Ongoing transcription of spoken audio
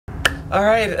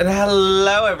Alright, and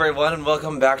hello everyone, and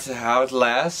welcome back to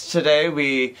Outlast. Today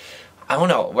we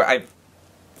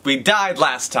died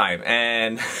last time,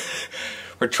 and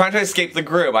we're trying to escape the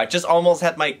group. I just almost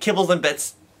had my kibbles and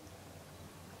bits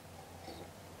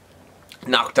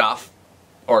knocked off,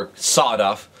 or sawed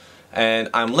off, and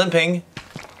I'm limping,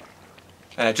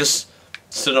 and I just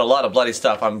stood in a lot of bloody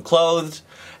stuff. I'm clothed,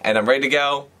 and I'm ready to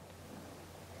go.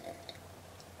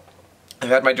 I've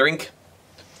had my drink.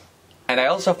 And I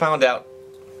also found out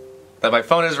that my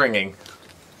phone is ringing.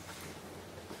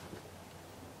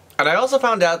 And I also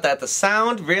found out that the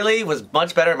sound really was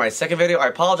much better in my second video. I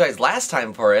apologized last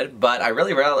time for it, but I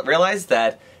really realized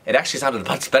that it actually sounded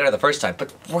much better the first time.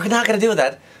 But we're not going to do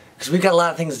that, because we've got a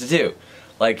lot of things to do.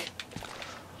 Like,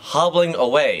 hobbling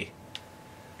away.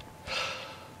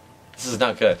 This is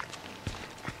not good.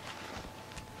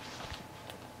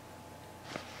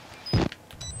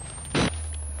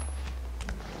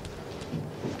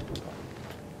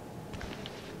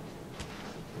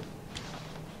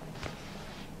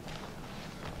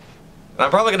 I'm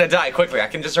probably gonna die quickly, I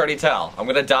can just already tell. I'm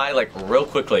gonna die, like, real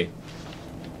quickly.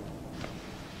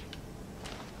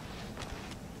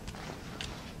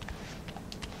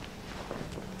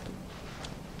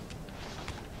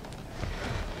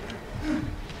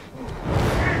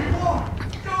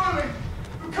 Darling,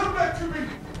 come back to me.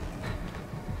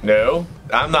 No,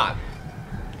 I'm not.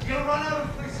 You're gonna run out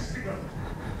of places to go.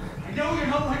 I know you're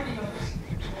not liking others.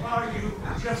 Are you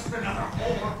just another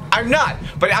whore? I'm not,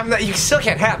 but I'm not. You still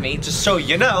can't have me, just so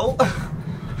you know.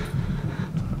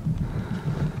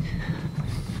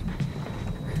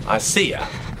 I see ya.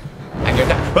 And you're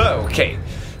not. Whoa, okay.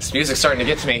 This music's starting to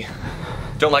get to me.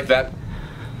 Don't like that.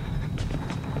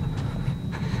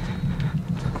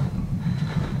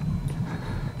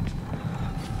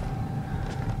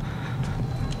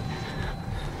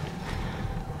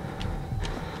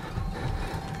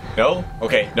 No?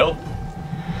 Okay, nope.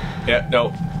 Yeah,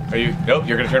 no. Are you? Nope,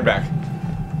 you're gonna turn back.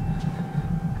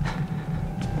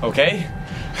 Okay.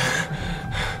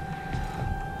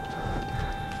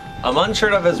 I'm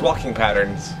unsure of his walking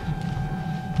patterns.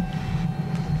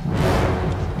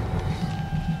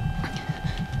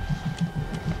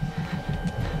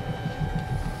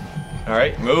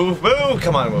 Alright, move, move!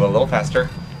 Come on, move a little faster.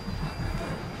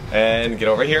 And get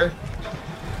over here.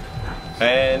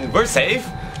 And we're safe.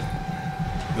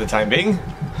 For the time being.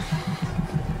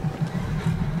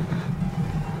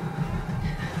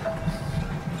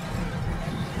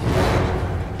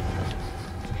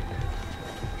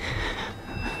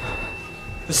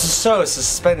 This is so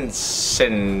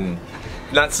suspension.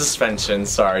 Not suspension,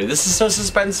 sorry. This is so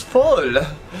suspenseful.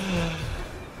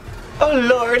 Oh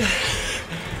Lord.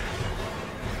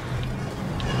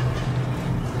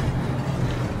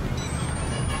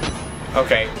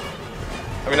 Okay.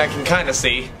 I mean, I can kind of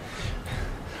see.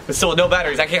 But still, with no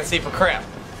batteries, I can't see for crap.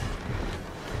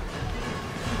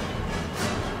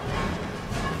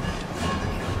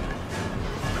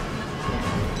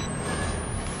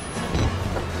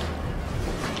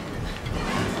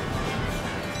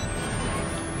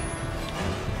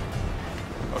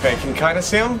 Okay, I can kind of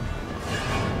see him.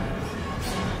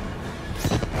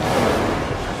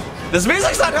 This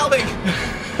music's not helping!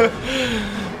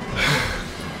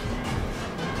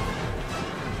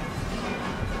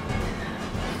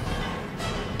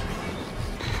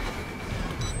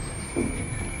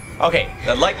 Okay,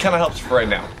 the light kind of helps for right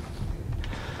now.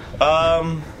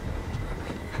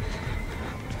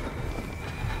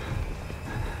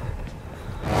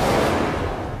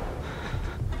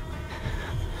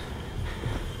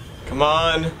 Come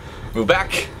on, move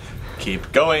back,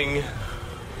 keep going.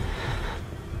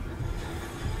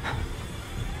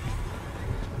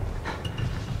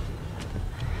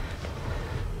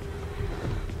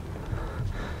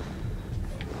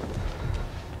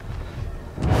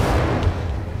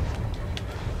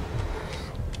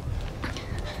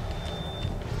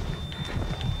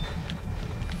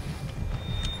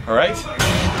 All right.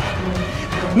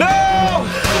 No!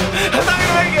 I'm not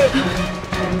gonna make it!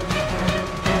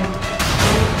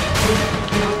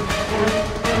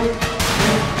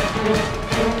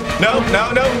 No,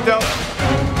 no, no, no.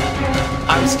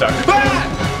 I'm stuck. Ah!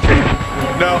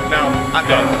 No, no, I'm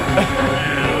dead.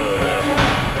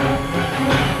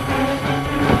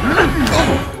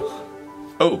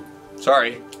 Oh,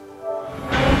 sorry.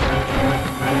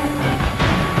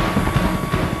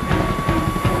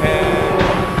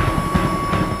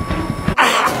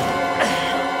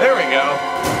 There we go.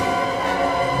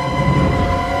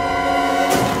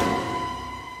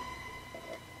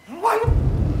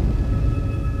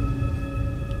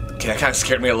 Okay, that kind of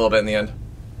scared me a little bit in the end.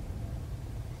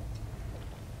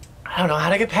 I don't know how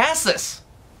to get past this.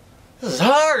 This is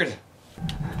hard.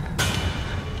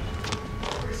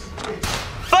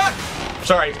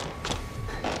 Sorry.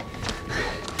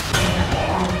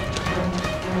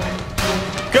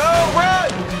 Go,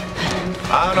 run!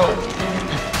 I don't know.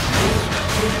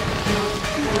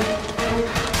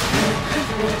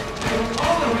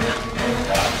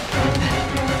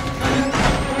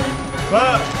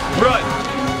 Run!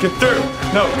 Get through!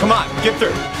 No, come on, get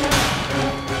through!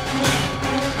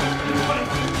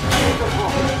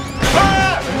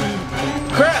 Ah!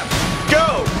 Crap!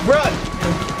 Go! Run!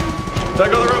 Did I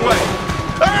go the wrong way?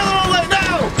 I go the wrong way! No!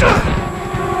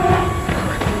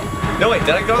 No, wait,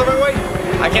 did I go the wrong way?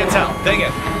 I can't tell. Dang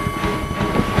it.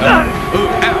 Ooh,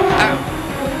 ow, ow.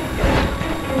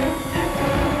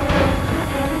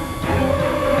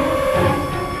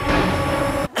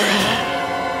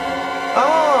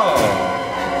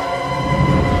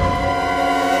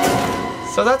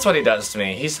 So that's what he does to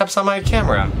me. He steps on my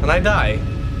camera, and I die.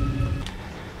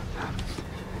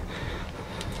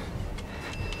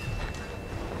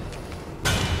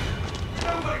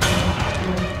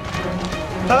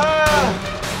 Ah!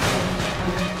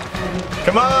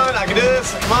 Come on, I can do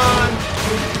this. Come on.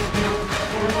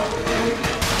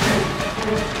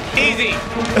 Easy.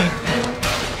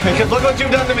 Because look what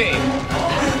you've done to me.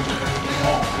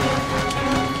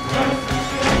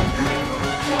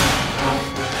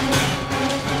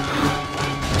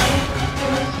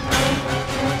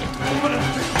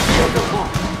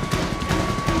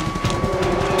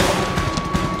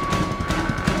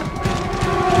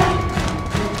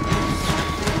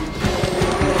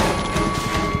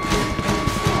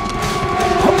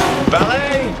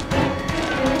 Ballet!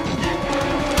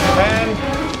 And...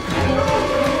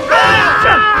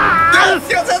 Ah! Yes,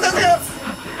 yes, yes, yes, yes!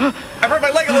 I hurt my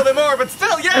leg a little bit more, but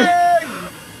still, yay!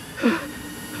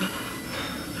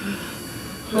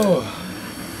 Oh.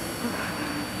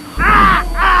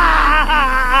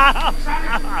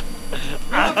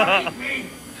 You'll me.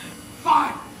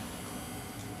 Fine.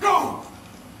 Go!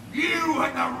 You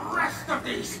and the rest of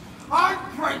these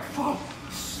ungrateful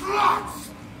sluts!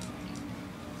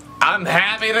 I'm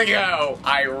happy to go.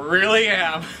 I really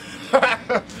am.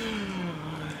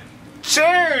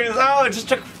 Cheers! Oh, it just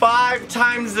took 5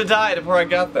 times to die before I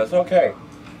got this. Okay.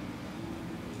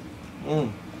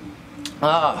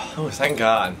 Oh, thank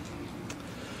God.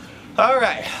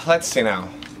 Alright, let's see now.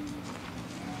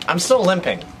 I'm still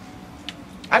limping.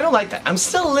 I don't like that. I'm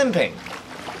still limping.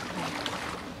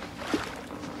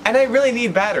 And I really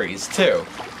need batteries, too.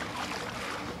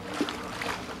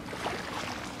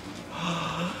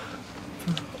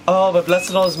 Oh, but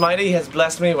Blessed Almighty has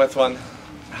blessed me with one.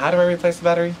 How do I replace the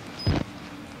battery?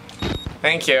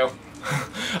 Thank you.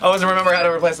 I wasn't remember how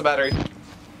to replace the battery.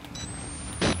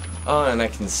 Oh, and I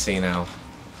can see now.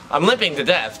 I'm limping to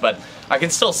death, but I can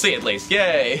still see at least.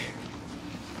 Yay!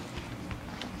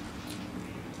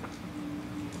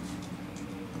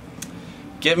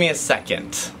 Give me a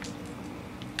second.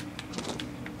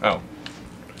 Oh.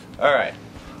 Alright.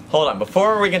 Hold on.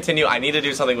 Before we continue, I need to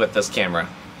do something with this camera.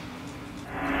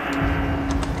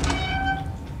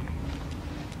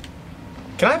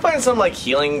 Can I find some, like,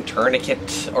 healing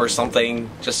tourniquet or something,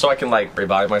 just so I can, like,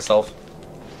 revive myself?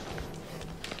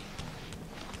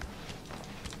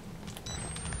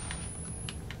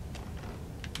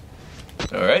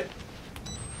 Alright.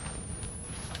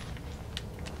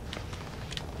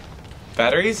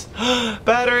 Batteries?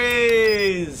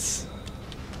 Batteries!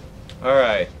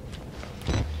 Alright.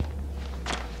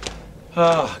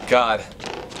 Oh, God.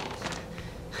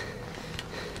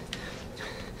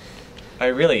 I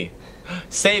really...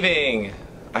 Saving!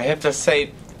 I have to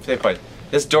save point.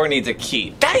 This door needs a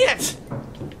key. Dang it!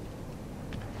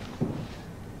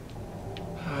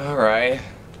 Alright.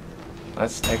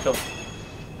 Let's take a...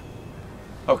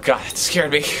 Oh God, it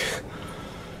scared me.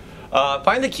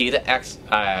 Find the key to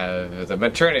the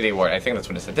maternity ward. I think that's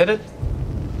what it said. Did it?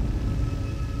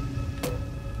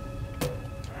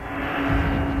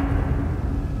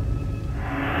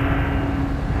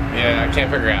 Yeah, I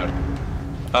can't figure it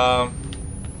out.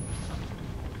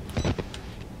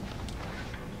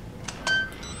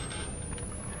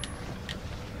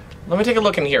 Let me take a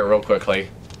look in here real quickly.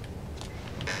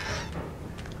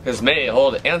 This may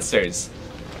hold answers.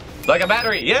 Like a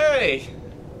battery, yay!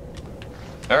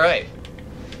 Alright.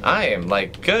 I am,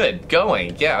 like, good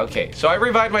going. Yeah, okay. So I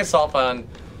revived myself on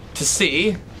to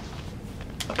see.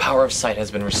 The power of sight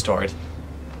has been restored.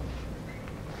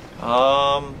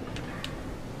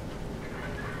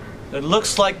 It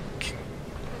looks like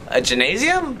a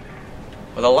gymnasium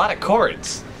with a lot of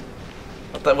cords.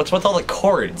 What's with all the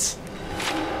cords?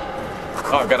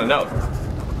 Oh, I've got a note.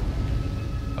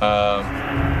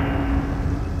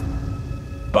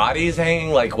 Bodies hanging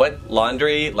like wet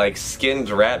laundry, like skinned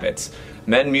rabbits.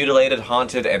 Men mutilated,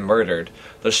 haunted, and murdered.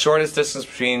 The shortest distance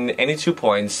between any 2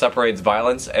 points separates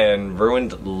violence and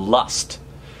ruined lust.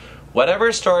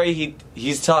 Whatever story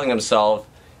he's telling himself,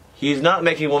 he's not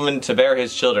making women to bear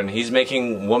his children, he's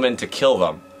making women to kill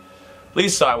them.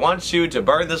 Lisa, I want you to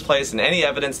burn this place and any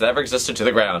evidence that ever existed to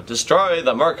the ground. Destroy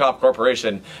the Murkoff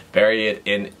Corporation. Bury it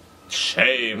in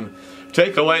shame.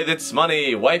 Take away its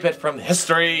money. Wipe it from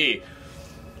history.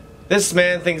 This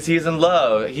man thinks he's in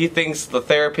love. He thinks the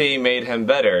therapy made him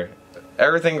better.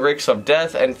 Everything reeks of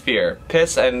death and fear.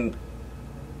 Piss and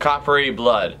coppery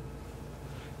blood.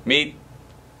 Meat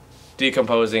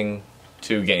decomposing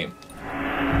to game.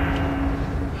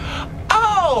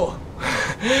 Oh!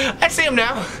 I see him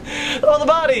now. All the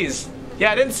bodies.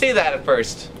 Yeah, I didn't see that at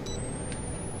first.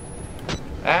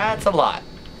 That's a lot.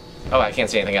 Oh, I can't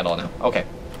see anything at all now. Okay.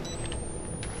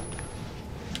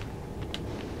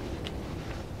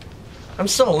 I'm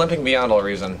still limping beyond all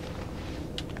reason.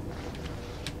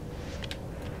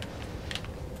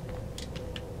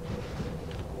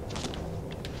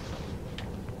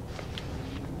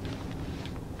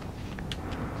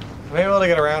 Am I able to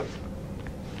get around?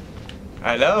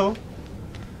 Hello?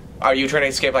 Are you trying to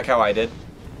escape like how I did?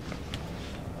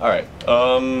 Alright,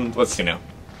 let's see now.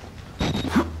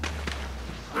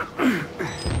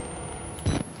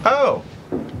 Oh!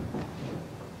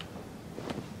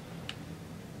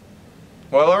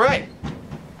 Well, alright.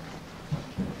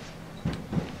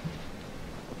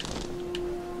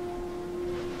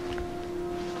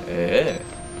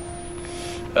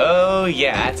 Oh,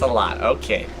 yeah, that's a lot.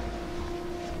 Okay.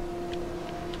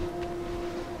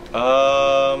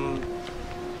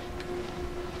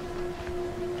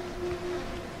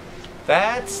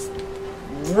 That's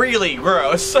really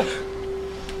gross. No!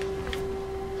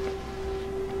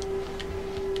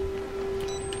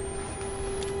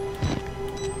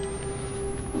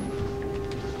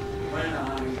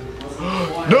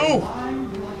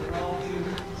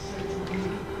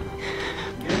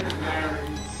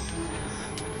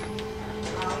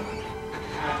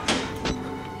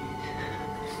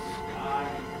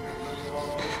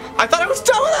 I thought I was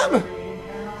done with him!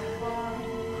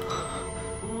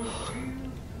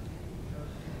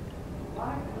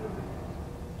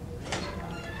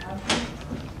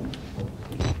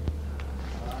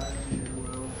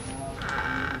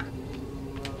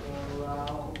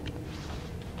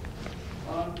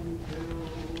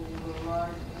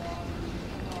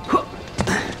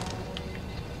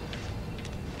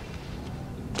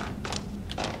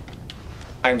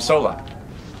 I'm Sola.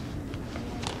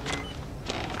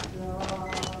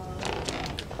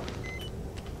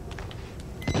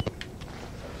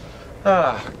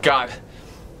 Oh, God.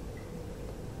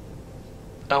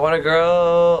 I want a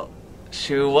girl.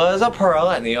 She was a pearl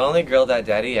and the only girl that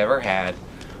Daddy ever had.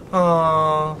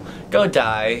 Aww, go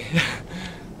die.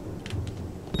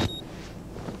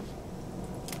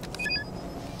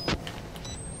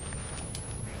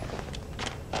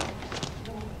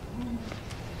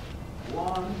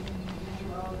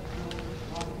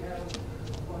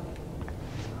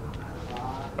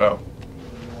 Oh.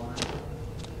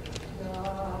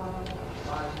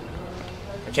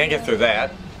 I can't get through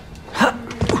that.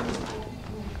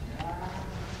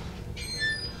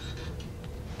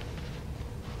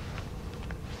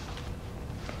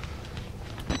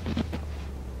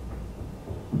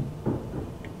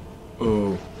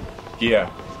 Ooh. Yeah.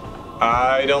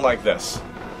 I don't like this.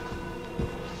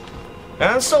 And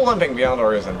I'm still limping beyond all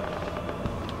reason.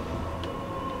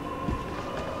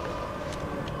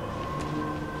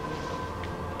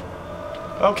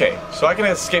 Okay, so I can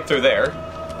escape through there.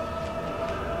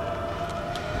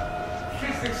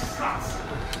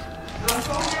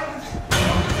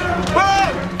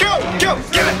 Whoa! Go! Go!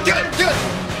 Get it! Get it! Get it!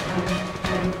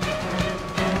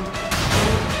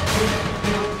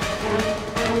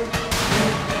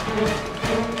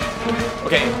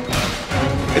 Okay.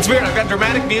 It's weird, I've got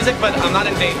dramatic music, but I'm not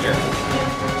in danger.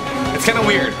 It's kind of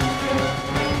weird.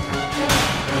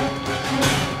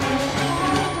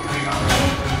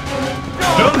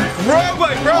 Wrong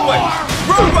way! Wrong way!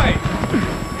 Wrong way!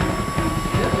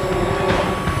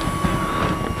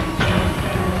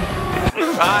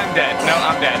 I'm dead. No,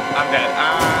 I'm dead. I'm dead.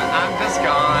 I'm just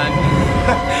gone.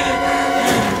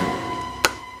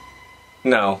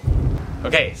 No.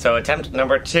 Okay, so attempt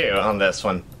number 2 on this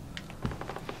one.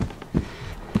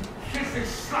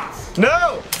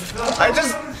 No! I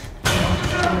just...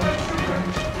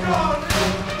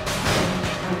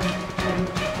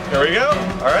 Here we go.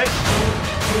 Alright.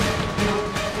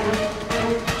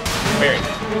 Weird.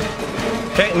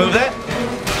 Okay, move that.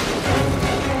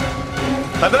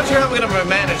 I'm not sure how I'm going to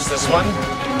manage this one.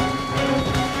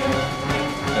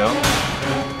 No.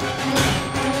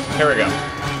 Here we go.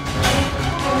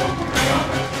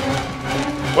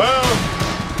 Well.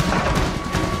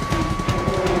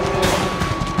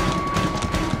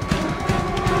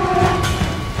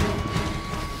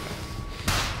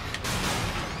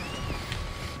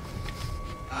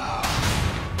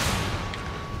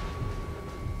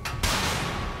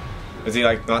 Does he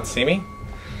like not see me?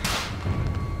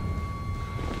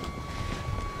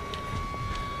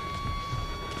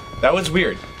 That was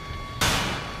weird.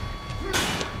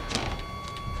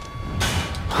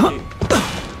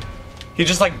 He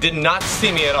just like did not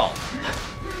see me at all.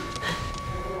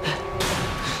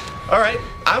 Alright,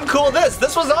 I'm cool with this.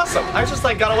 This was awesome. I just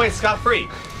like got away scot-free.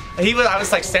 I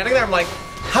was like standing there, I'm like,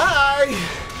 hi!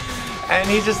 And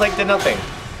he just like did nothing.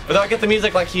 But then I get the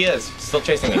music like he is, still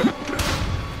chasing me.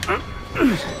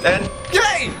 And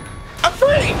yay! I'm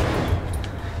free!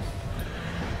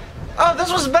 Oh,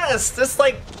 this was best. It's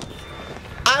like,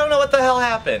 I don't know what the hell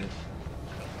happened.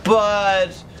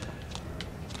 But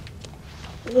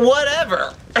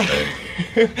whatever.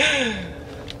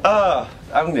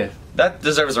 I'm good. That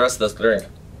deserves the rest of this drink.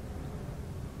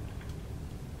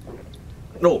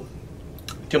 No,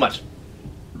 too much.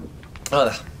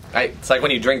 It's like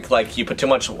when you drink, like you put too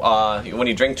much. When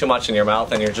you drink too much in your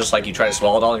mouth, and you're just like you try to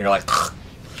swallow it all, and you're like.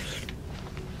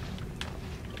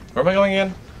 Where am I going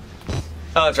again?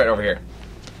 Oh, that's right over here.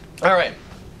 All right.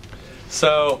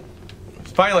 So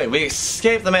finally, we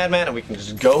escape the madman, and we can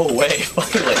just go away.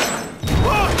 Finally.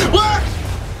 What?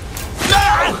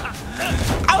 No!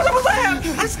 I was almost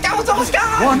there! I was almost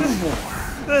gone! One more.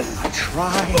 I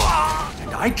tried,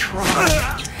 and I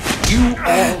tried. You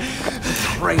all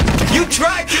betrayed me. You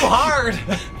tried too hard!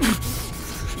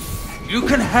 You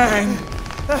can hang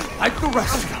like the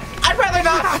rest of them. I'd rather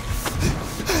not!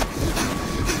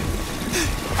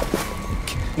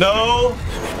 No!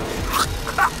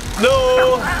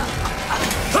 No!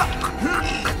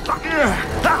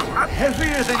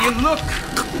 Heavier than you look.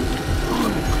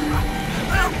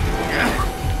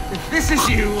 If this is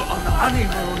you on the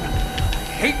honeymoon, I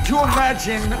hate to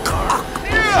imagine our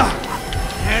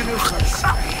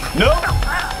anniversary. No!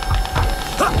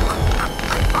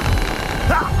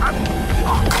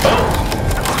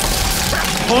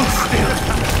 Hold still.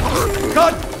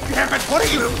 God damn it, what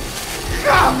are you?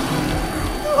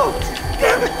 Oh,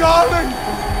 damn it, darling.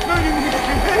 No, you need to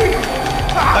behave.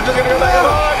 I'm just gonna go back and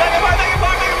forth, back and forth, back and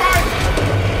forth, back and forth!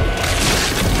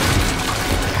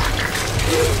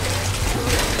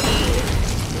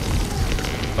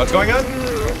 What's going on?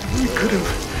 We could have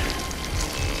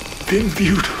been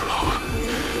beautiful.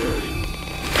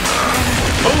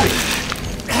 Oh!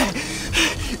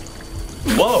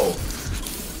 Whoa!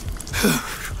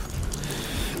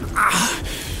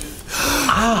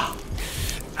 Ah!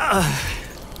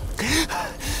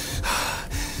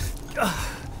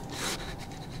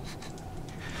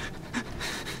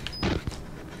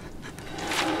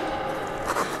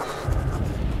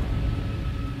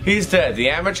 He's dead.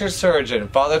 The amateur surgeon,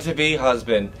 father-to-be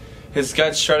husband. His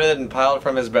guts shredded and piled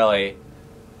from his belly.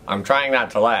 I'm trying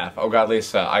not to laugh. Oh God,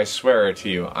 Lisa, I swear to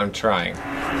you, I'm trying.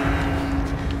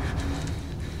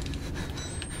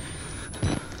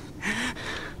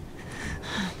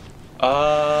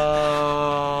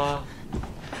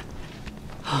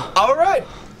 Alright.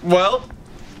 Well,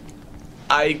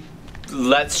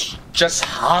 let's just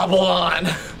hobble on.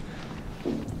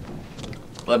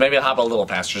 Well, maybe I'll hobble a little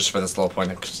faster just for this little point.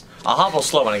 Cause I'll hobble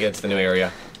slow when I get to the new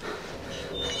area.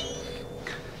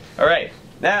 Alright,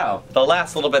 now, the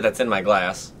last little bit that's in my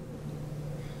glass.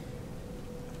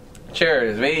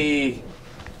 Cheers, me.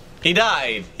 He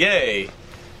died, yay.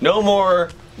 No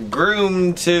more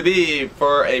groom-to-be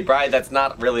for a bride that's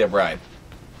not really a bride.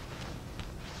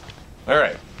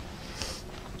 Alright.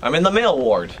 I'm in the male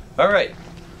ward. Alright.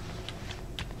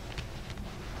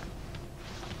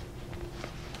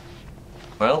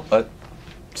 Well,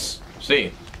 let's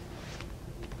see.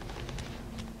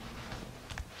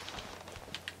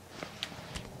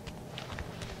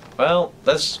 Well,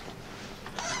 that's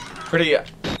pretty...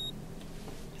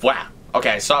 Wow. Okay,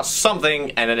 I saw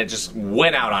something and then it just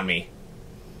went out on me.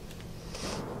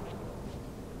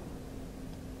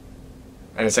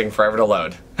 And it's taking forever to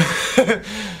load.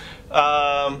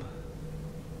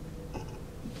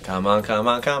 Come on, come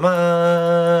on, come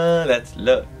on. Let's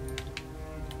look.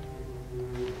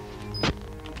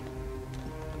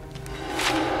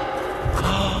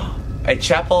 A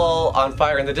chapel on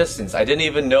fire in the distance. I didn't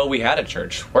even know we had a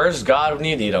church. Where's God when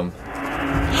you need him?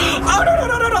 Oh, no, no,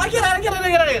 no, no, no. I get it, I get it, I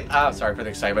get it. Oh, sorry for the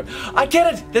excitement. I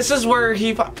get it. This is where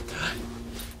he...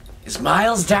 Is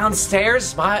Miles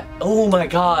downstairs? Oh, my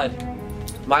God.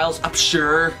 Miles up,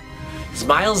 sure. Is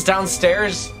Miles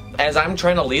downstairs as I'm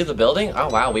trying to leave the building. Oh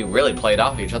wow, we really played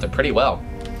off each other pretty well.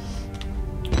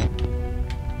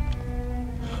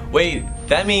 Wait,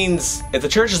 that means if the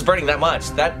church is burning that much,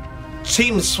 that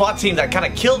SWAT team that kind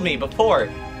of killed me before.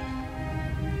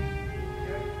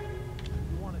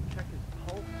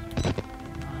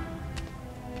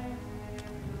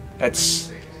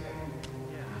 That's...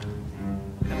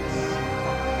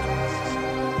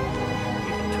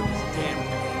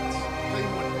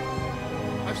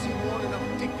 I've seen more than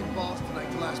enough addicted balls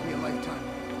tonight to last me a lifetime.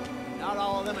 Not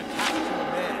all of them attached to a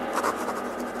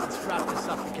man. Let's wrap this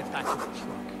up and get back to the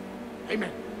truck.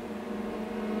 Amen.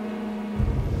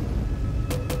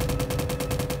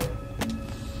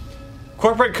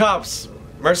 Corporate cops,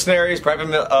 mercenaries, private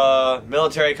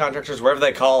military contractors, whatever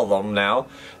they call them now,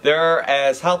 they're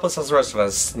as helpless as the rest of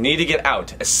us. Need to get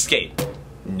out. Escape.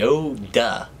 No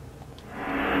duh.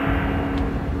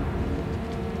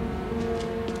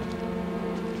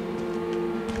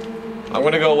 I'm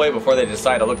gonna go away before they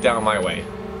decide to look down my way.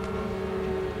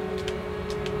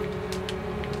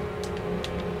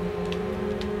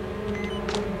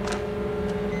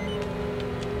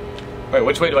 Wait,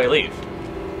 which way do I leave?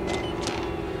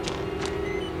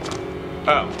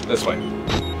 Oh, this way.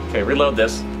 Okay, reload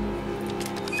this.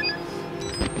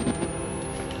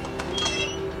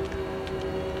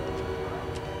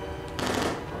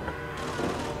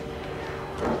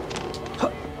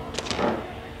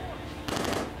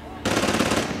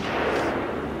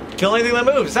 Kill anything that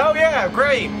moves. Oh yeah,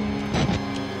 great.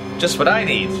 Just what I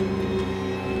need.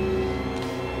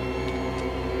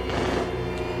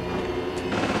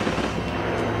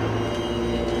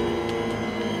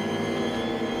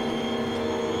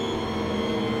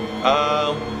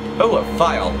 Oh, a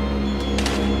file.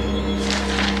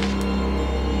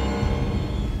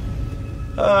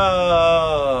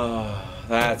 Oh,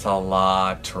 that's a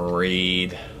lot to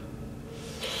read.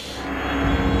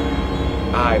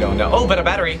 I don't know. Oh, but a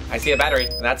battery. I see a battery.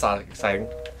 That's exciting.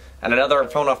 And another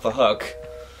phone off the hook.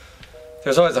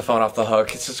 There's always a phone off the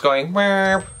hook. It's just going...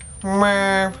 Merp,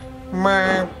 merp,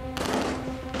 merp.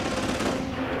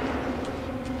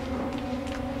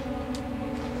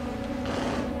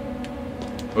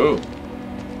 Ooh.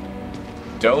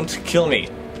 Don't kill me.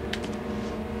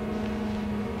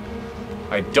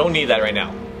 I don't need that right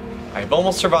now. I've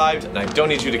almost survived, and I don't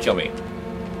need you to kill me.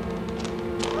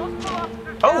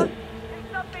 Oh!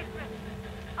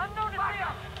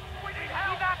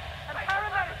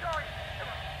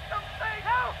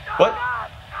 What?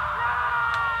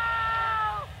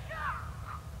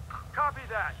 Copy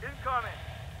that. Incoming.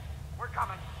 We're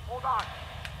coming. Hold on.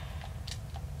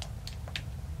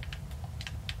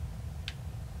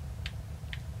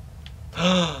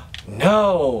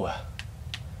 No!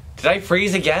 Did I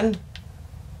freeze again?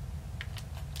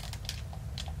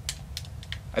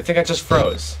 I think I just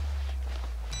froze.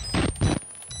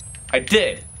 I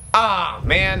did. Ah,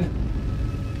 man.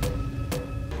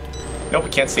 Nope, we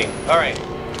can't see. Alright.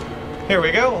 Here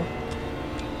we go.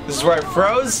 This is where I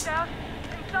froze.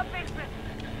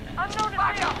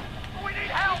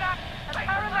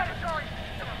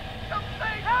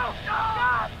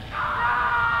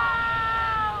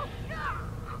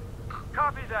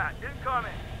 Copy that.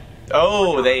 Incoming.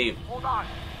 Oh, they Hold on.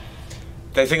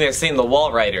 think they've seen the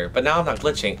wall rider, but now I'm not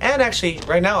glitching. And actually,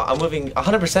 right now, I'm moving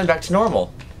 100% back to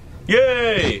normal.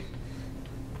 Yay!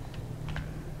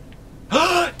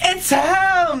 It's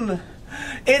him!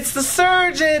 It's the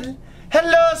surgeon!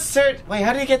 Hello, sir! Wait,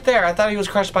 how did he get there? I thought he was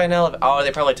crushed by an elevator. Oh,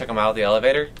 they probably took him out of the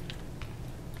elevator.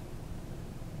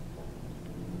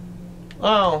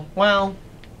 Oh, well.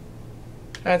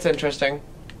 That's interesting.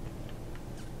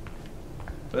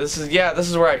 This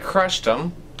is where I crushed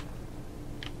him.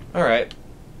 Alright.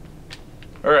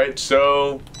 Alright,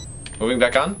 so... moving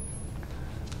back on?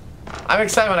 I'm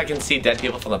excited when I can see dead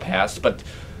people from the past, but...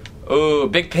 ooh,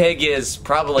 Big Pig is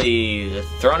probably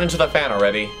thrown into the fan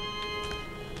already.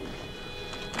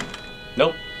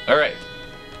 Nope. Alright.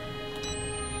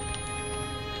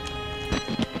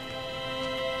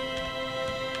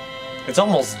 It's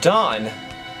almost done.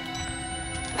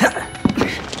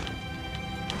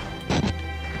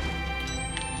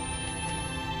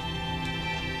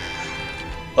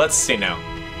 Let's see now.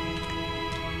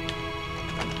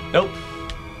 Nope.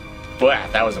 Blah,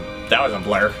 that was a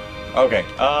blur. Okay.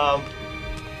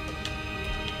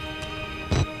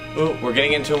 Ooh, we're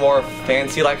getting into a more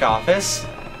fancy-like office.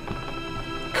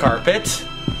 Carpet.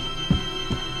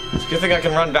 It's a good thing I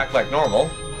can run back like normal.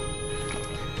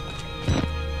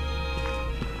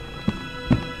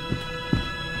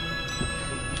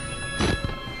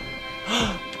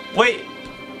 Wait!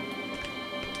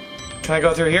 Can I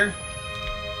go through here?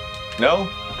 No?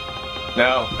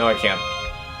 No, I can't.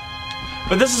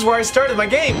 But this is where I started my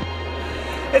game.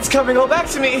 It's coming all back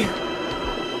to me.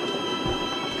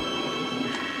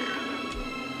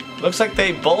 Looks like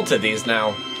they bolted these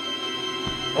now.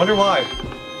 Wonder why.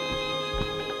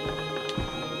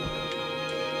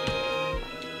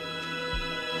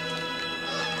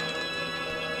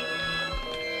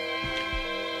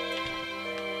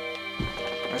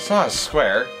 I saw a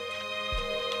square.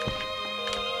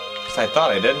 At least I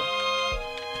thought I did.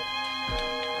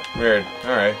 Weird.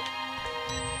 Alright.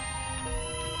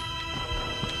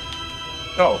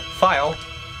 Oh, file.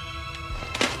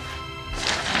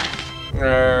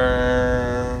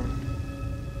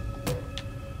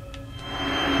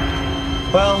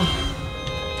 Well,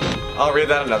 I'll read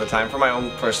that another time for my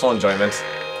own personal enjoyment.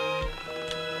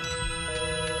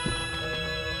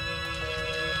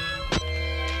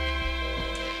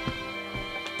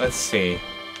 Let's see.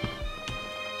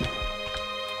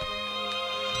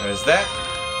 There's that.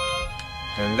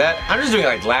 And that. I'm just doing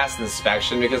like last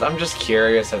inspection because I'm just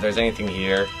curious if there's anything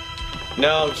here.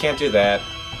 No, can't do that.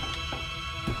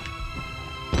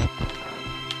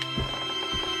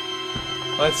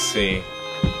 Let's see.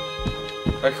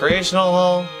 Recreational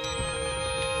hall?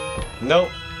 Nope.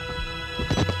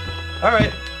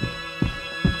 Alright.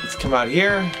 Let's come out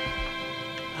here.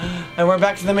 And we're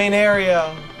back to the main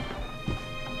area.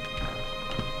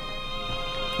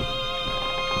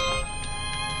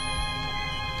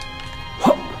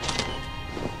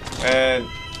 And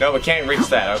no, we can't reach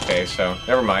that. Okay, so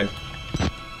never mind.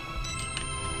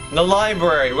 The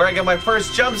library, where I got my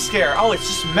first jump scare. Oh, it's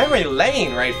just memory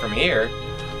lane right from here.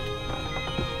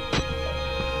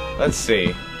 Let's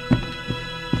see.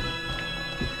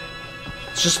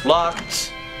 It's just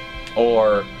locked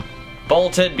or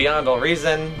bolted beyond all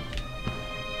reason.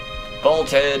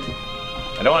 Bolted.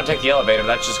 I don't want to take the elevator.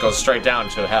 That just goes straight down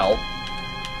to hell.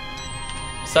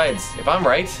 Besides, if I'm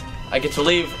right, I get to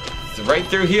leave right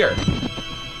through here.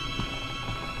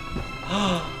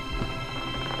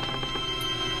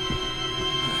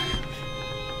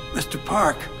 Mr.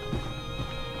 Park.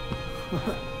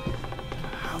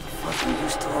 How the fuck are you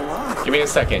still alive? Give me a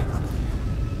second.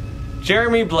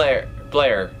 Jeremy Blair.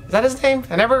 Is that his name?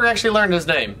 I never actually learned his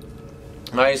name.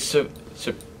 My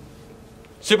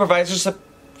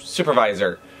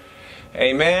supervisor.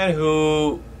 A man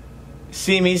who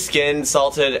see me skinned,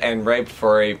 salted, and raped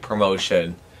for a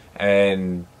promotion.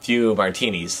 And few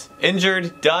martinis.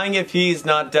 Injured, dying if he's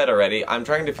not dead already. I'm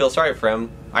trying to feel sorry for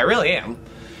him. I really am.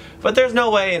 But there's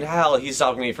no way in hell he's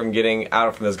stopping me from getting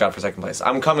out from this godforsaken place.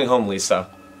 I'm coming home,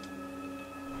 Lisa.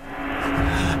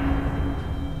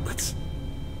 Let's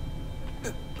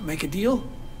make a deal.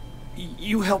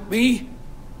 You help me.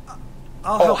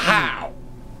 I'll help how?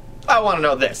 I want to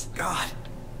know this. you. God,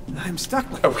 I'm stuck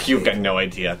with Oh, you've got no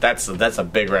idea. That's a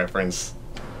big reference.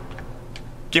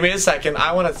 Give me a second.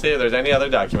 I want to see if there's any other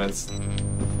documents.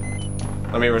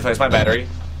 Let me replace my battery.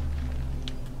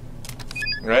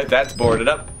 Alright, that's boarded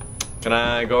up. Can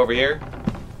I go over here?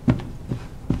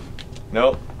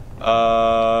 Nope.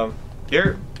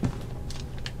 Here?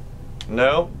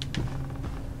 No.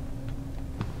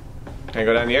 Can I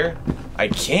go down here? I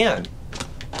can.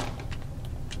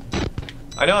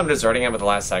 I know I'm deserting him at the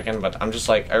last second, but I'm just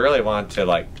like, I really want to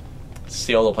like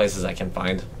see all the places I can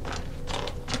find.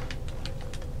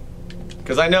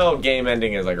 Because I know game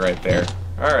ending is like right there.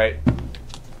 Alright.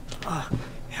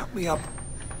 Help me up.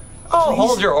 Oh, Please?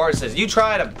 hold your horses. You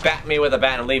try to bat me with a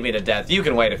bat and leave me to death. You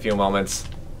can wait a few moments.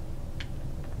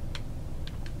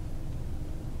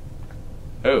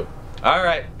 Ooh.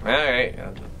 Alright. Alright.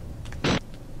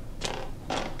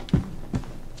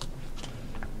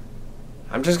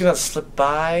 I'm just gonna slip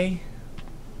by.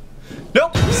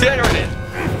 Nope! See, I already did.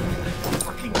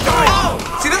 Fucking die! Oh!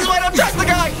 See, this is why I don't trust the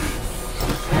guy!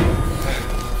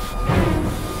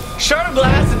 Shard of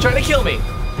glass and trying to kill me.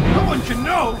 No one can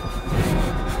know.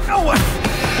 No one.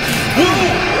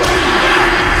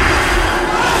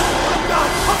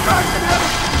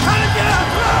 How to get out?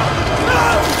 No!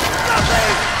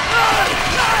 Nothing!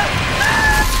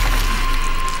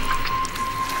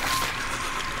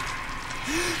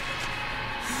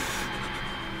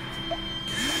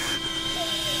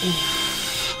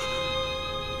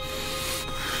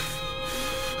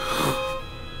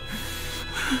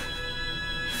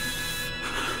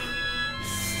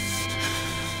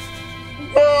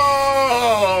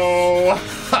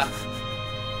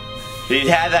 He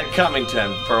had that coming to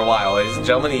him for a while, ladies and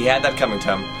gentlemen. He had that coming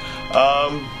to him.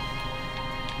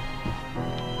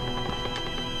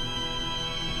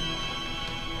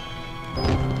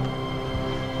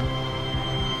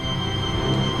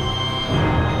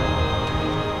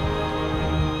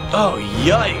 Oh,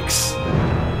 yikes.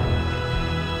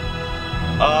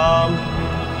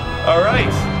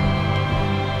 Alright.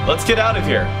 Let's get out of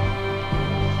here.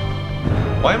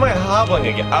 Why am I hobbling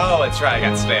again? Oh, that's right, I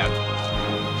got stabbed.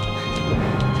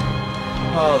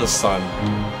 Oh, the sun.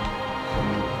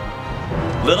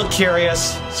 Little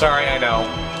curious. Sorry, I know.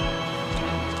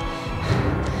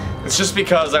 It's just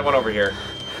because I went over here.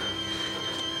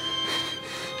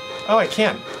 Oh, I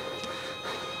can.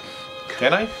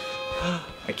 Can I?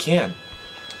 I can.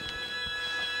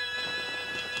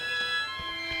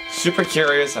 Super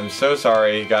curious. I'm so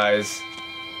sorry, guys.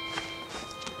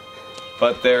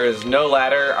 But there is no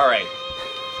ladder. Alright.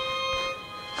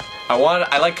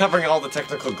 I like covering all the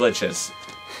technical glitches.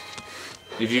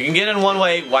 If you can get in one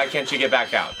way, why can't you get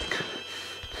back out?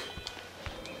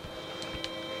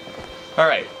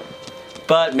 Alright.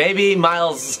 But maybe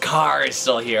Miles' car is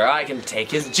still here. I can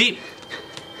take his Jeep.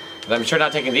 But I'm sure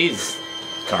not taking these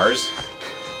cars.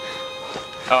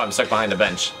 Oh, I'm stuck behind a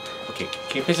bench. Okay,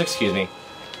 can you please excuse me?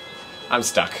 I'm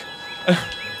stuck.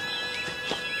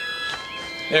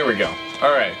 There we go.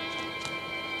 Alright.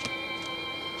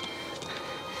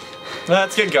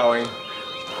 Let's get going.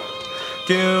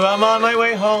 I'm on my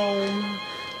way home.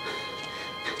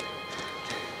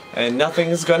 And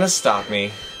nothing's gonna stop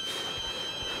me.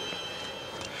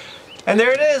 And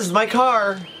there it is, my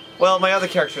car. Well, my other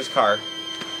character's car.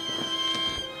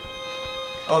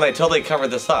 Oh, and they totally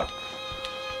covered this up.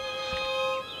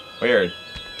 Weird.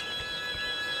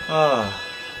 Ah.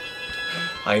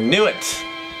 I knew it.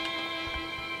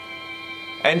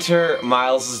 Enter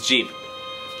Miles' Jeep.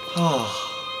 Oh.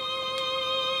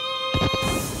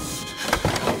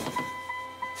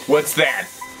 What's that?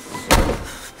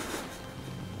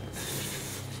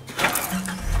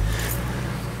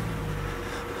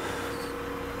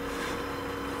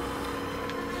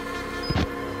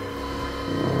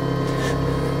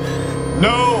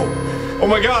 No! Oh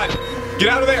my god! Get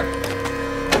out of there!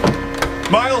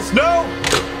 Miles, no!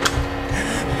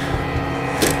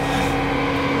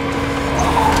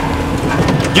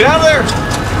 Get out of there!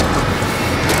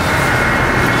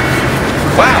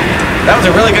 Wow, that was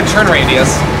a really good turn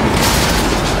radius.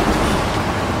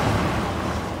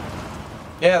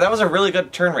 Yeah, that was a really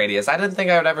good turn radius. I didn't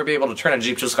think I would ever be able to turn a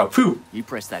Jeep just go pooh. You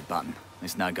press that button.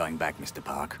 There's no going back, Mr.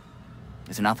 Park.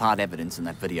 There's enough hard evidence in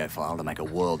that video file to make a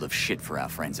world of shit for our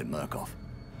friends at Murkoff.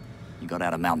 You got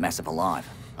out of Mount Massive alive,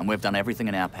 and we've done everything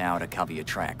in our power to cover your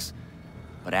tracks.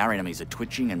 But our enemies are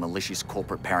twitching and malicious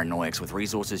corporate paranoics with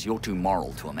resources you're too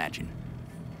moral to imagine.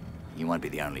 You won't be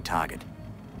the only target.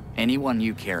 Anyone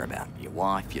you care about, your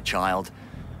wife, your child,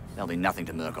 they'll do nothing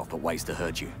to Murkoff but ways to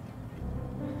hurt you.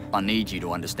 I need you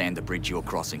to understand the bridge you're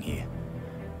crossing here.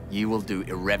 You will do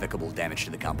irrevocable damage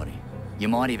to the company. You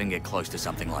might even get close to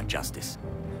something like justice.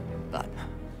 But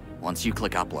once you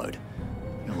click upload,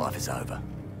 your life is over.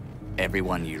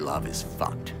 Everyone you love is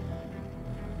fucked.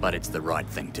 But it's the right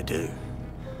thing to do.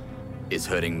 Is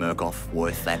hurting Murkoff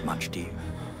worth that much to you?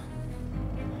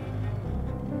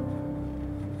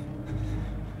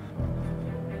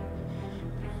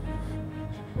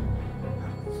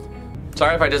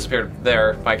 Sorry if I disappeared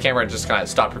there. My camera just kind of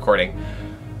stopped recording.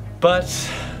 But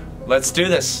let's do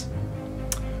this.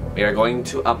 We are going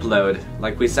to upload,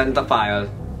 like we sent the file.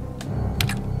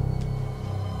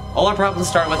 All our problems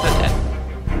start with an N.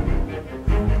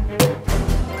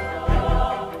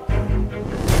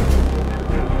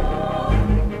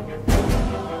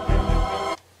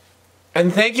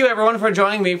 And thank you everyone for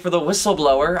joining me for the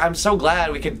Whistleblower. I'm so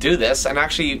glad we could do this, and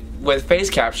actually with face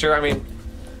capture, I mean,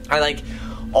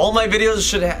 all my videos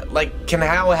should can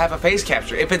have a face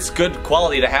capture if it's good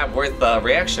quality to have worth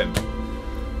reaction.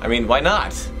 I mean, why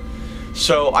not?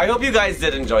 So I hope you guys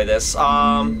did enjoy this.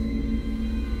 I'm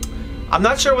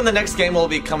not sure when the next game will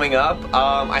be coming up.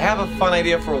 I have a fun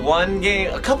idea for one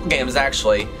game, a couple games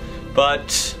actually,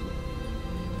 but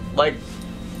like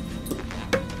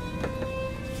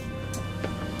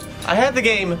I had the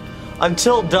game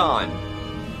Until Dawn.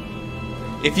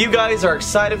 If you guys are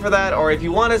excited for that, or if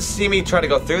you want to see me try to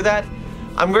go through that,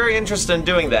 I'm very interested in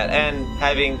doing that, and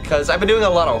because I've been doing a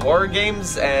lot of horror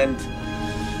games, and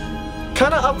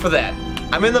kind of up for that.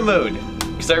 I'm in the mood,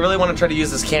 because I really want to try to use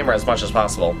this camera as much as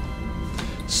possible.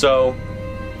 So,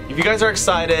 if you guys are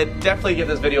excited, definitely give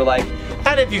this video a like,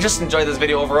 and if you just enjoyed this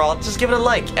video overall, just give it a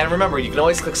like, and remember, you can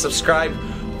always click subscribe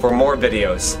for more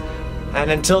videos. And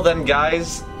until then,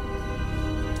 guys,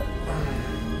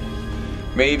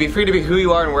 may you be free to be who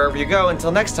you are and wherever you go.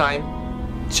 Until next time,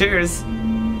 cheers!